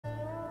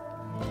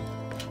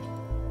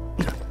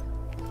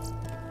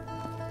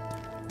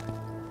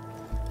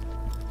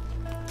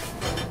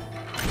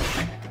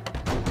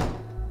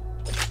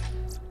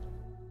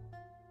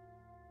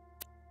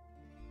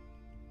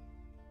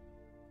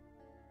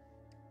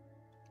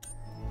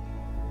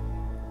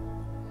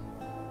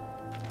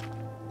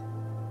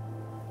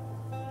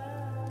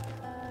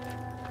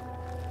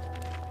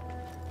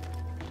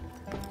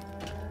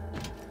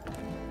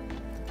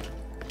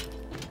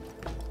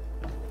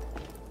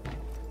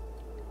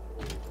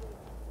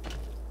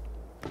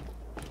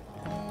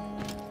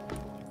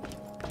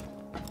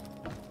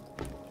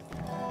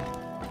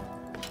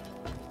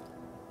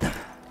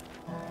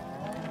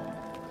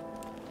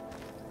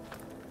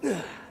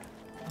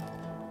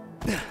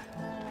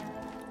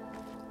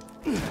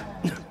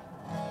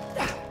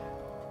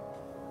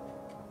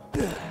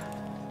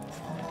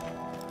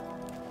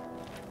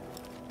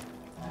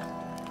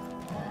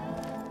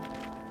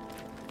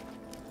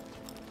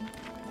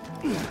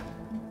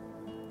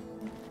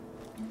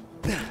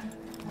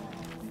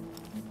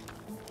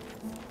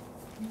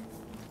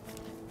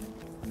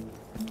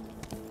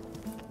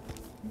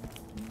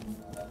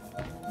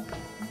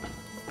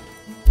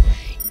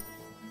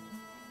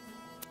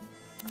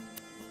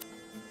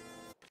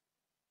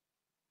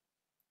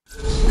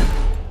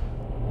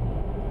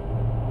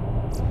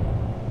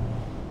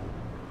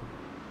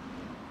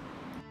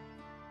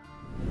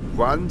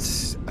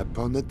Once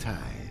upon a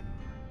time,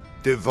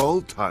 the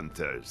Vault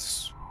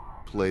Hunters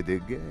played a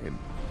game.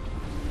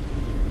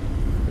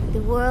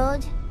 The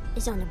world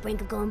is on the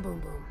brink of going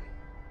boom boom.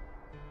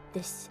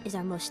 This is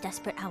our most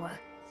desperate hour.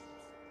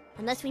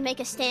 Unless we make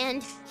a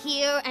stand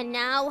here and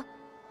now,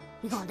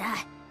 we gonna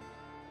die.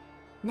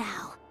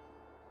 Now.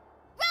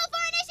 Roll for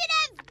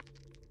initiative!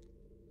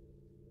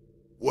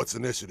 What's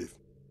initiative?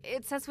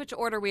 It says which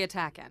order we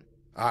attack in.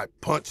 I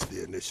punched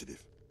the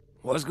initiative.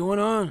 What's going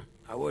on?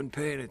 I wasn't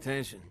paying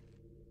attention.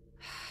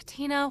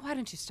 Tina, why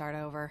don't you start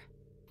over?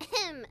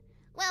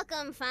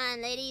 Welcome,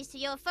 fine ladies, to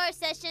your first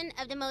session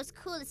of the most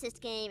coolest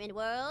game in the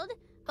world,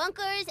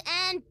 Bunkers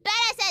and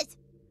Badasses!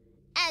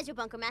 As your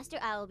bunker master,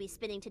 I will be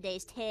spinning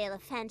today's tale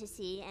of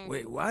fantasy and...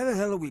 Wait, why the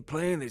hell are we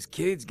playing this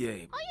kid's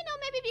game? Oh, you know,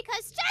 maybe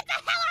because... Shut the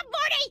hell up,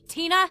 Morty!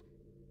 Tina?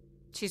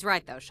 She's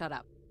right, though. Shut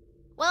up.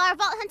 Well, our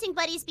vault hunting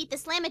buddies beat the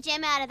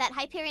slamma-jamma out of that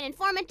Hyperion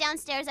informant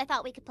downstairs. I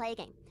thought we could play a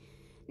game.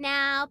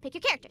 Now, pick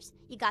your characters.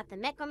 You got the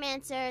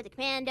Necromancer, the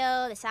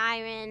Commando, the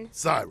Siren...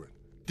 Siren.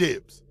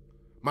 Dibs.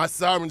 My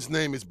Siren's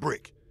name is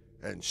Brick,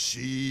 and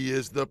she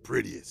is the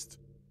prettiest.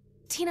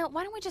 Tina,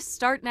 why don't we just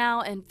start now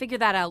and figure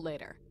that out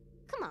later?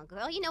 Come on,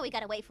 girl. You know we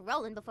gotta wait for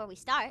Roland before we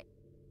start.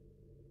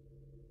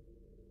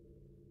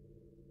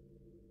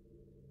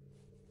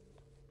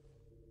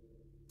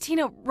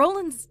 Tina,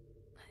 Roland's...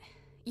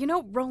 You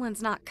know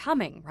Roland's not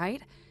coming,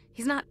 right?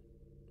 He's not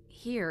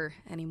here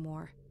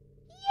anymore.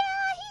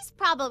 Yeah, he's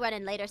probably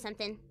running late or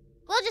something.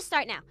 We'll just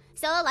start now.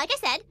 So, like I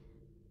said...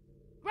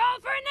 Roll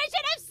for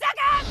initiative,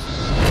 suckers!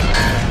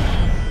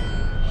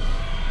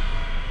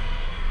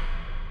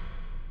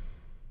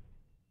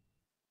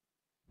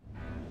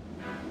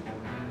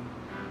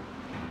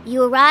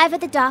 You arrive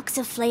at the docks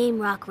of Flame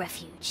Rock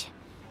Refuge.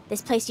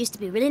 This place used to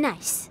be really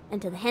nice,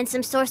 until the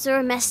handsome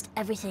sorcerer messed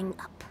everything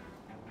up.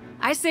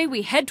 I say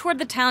we head toward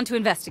the town to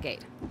investigate.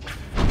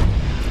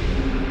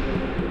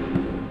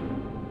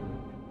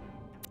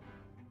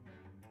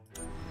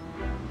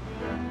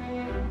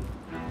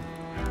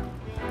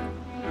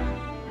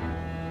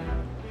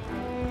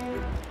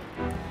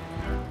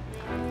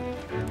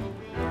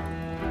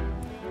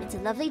 It's a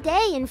lovely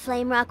day in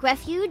Flame Rock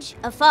Refuge,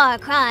 a far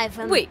cry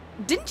from... Wait,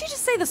 didn't you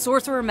just say the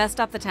sorcerer messed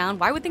up the town?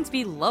 Why would things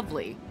be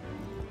lovely?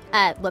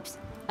 Whoops.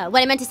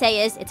 What I meant to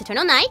say is, it's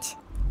eternal night,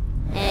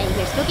 and you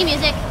hear spooky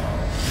music,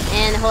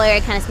 and the whole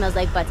area kind of smells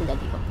like butts and dead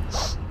people.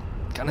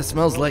 Kinda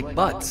smells like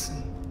butts.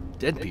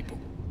 Dead people.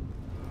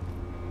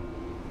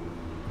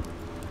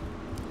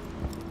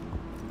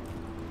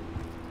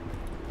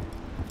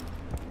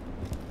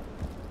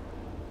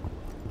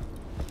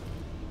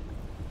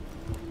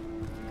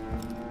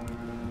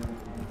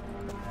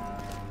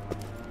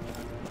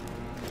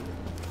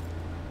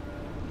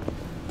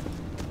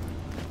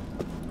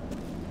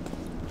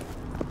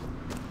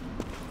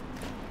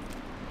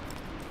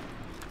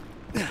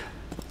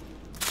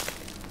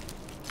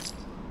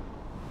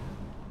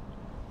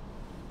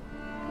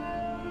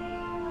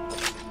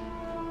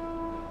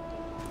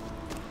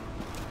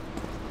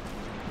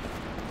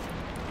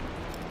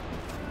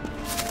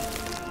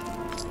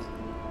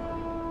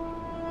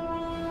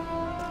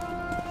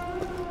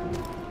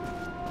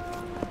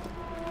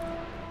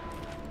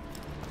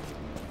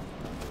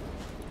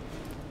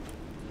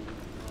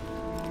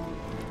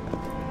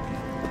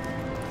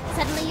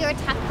 Suddenly you're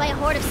attacked by a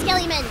horde of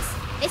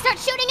skelliemons. They start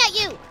shooting at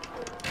you.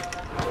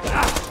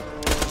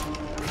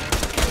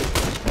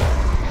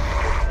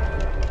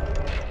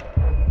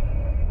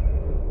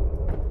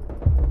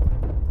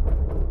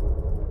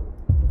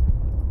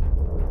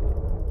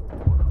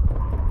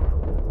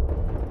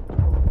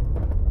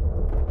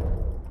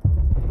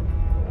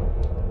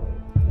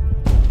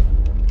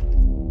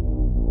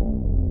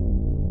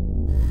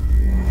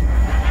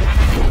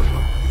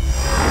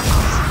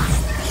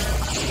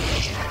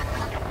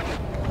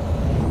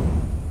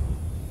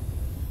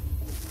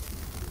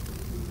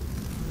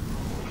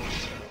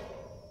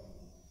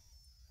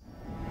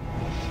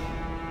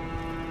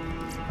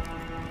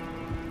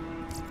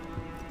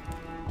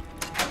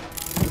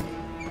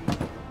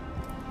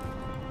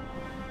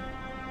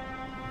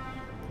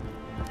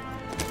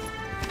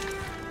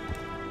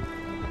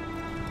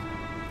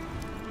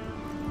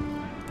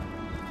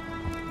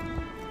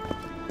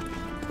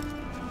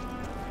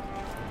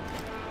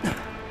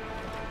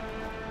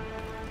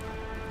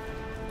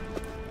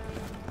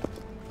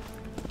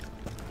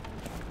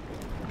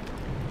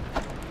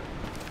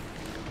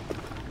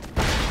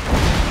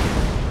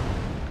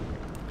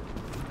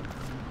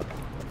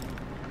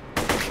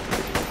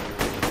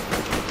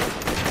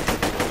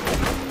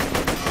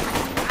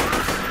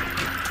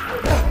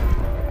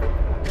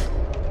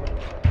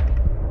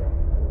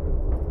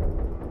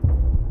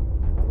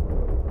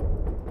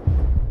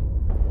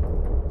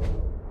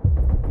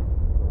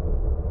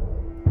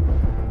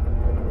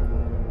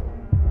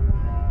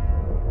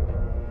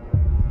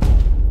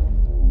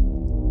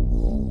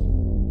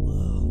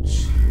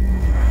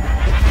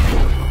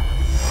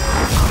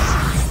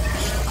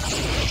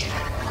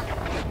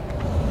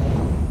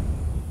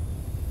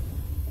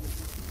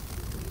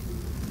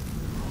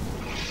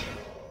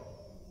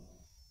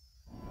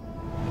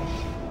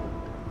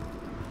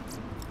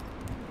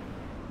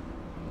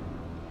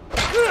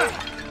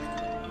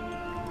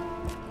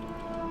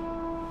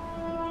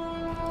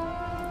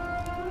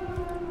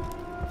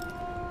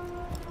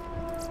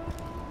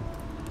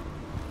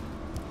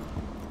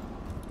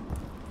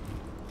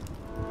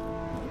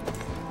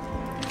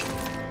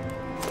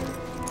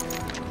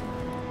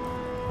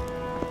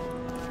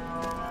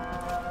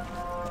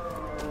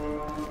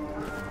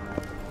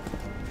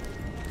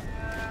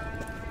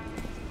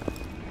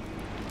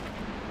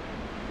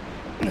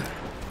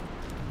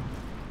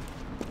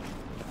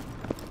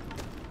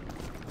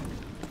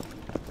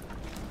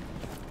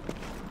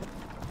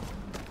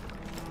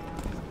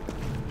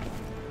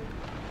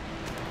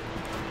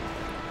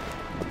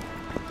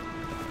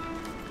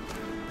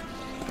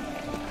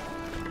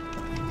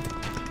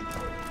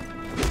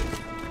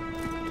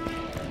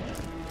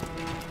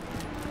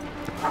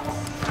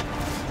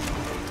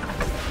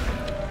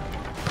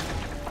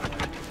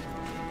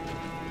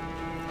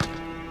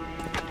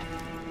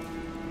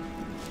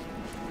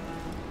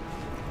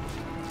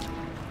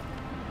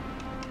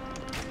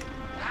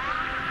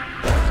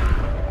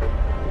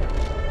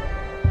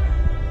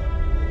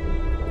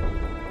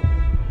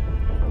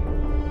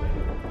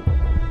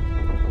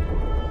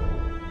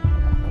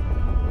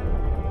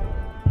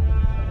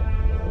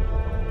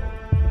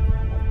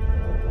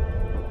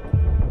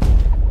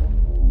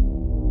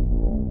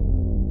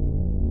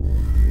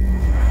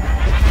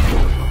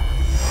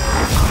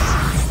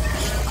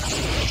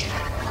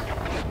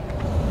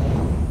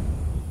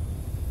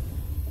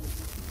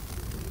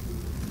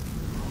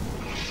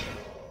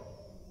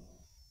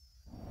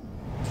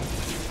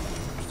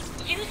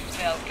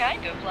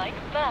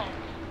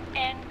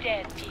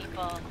 dead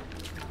people.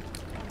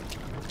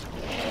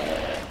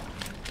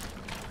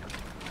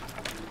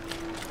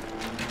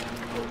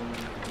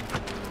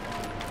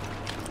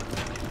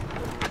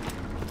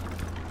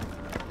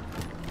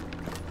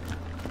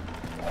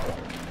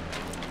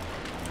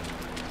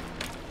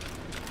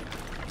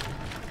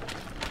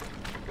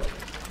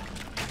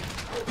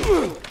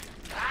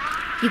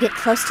 You get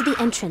close to the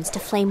entrance to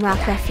Flame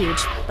Rock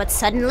Refuge, but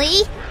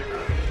suddenly...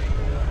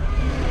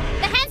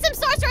 the handsome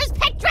sorcerer's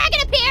pet dragon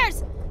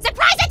appears!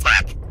 Surprise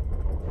attack!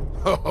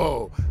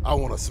 Oh, I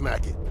want to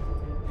smack it.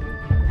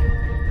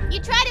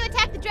 You try to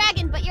attack the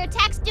dragon, but your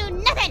attacks do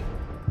nothing!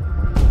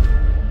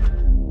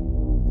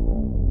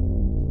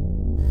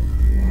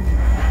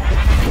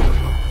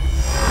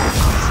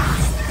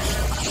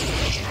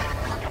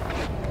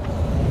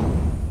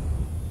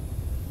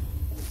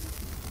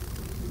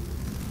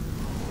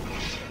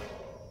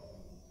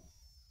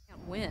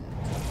 Win.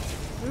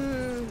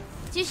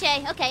 Touche.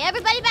 Okay,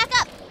 everybody back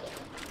up.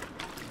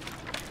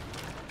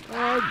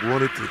 I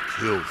wanted to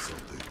kill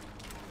something.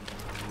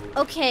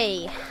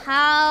 Okay,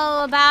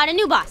 how about a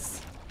new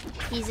boss?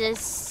 He's a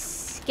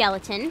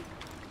skeleton.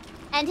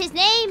 And his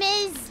name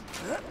is...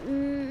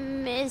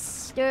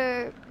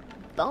 Mr.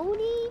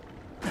 Bony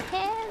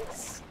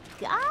Pants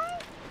Guy?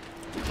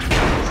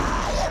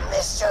 I am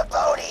Mr.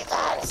 Bony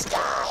Pants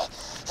Guy.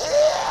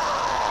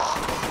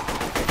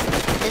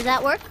 Does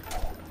that work?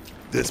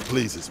 This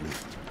pleases me.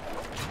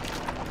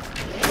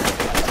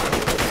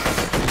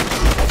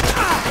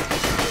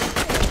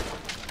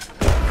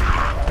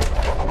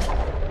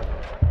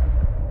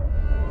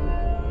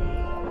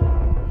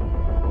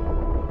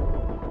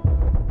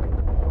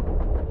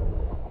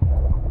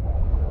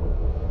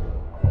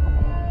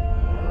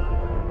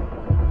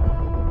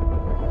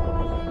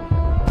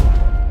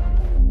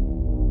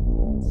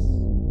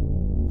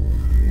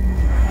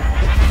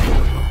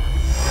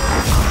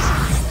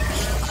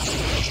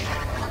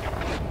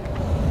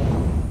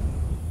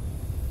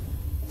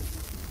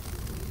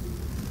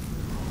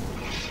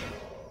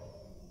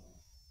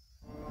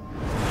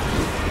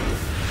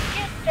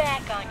 Get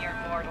back on your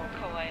mortal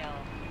coil.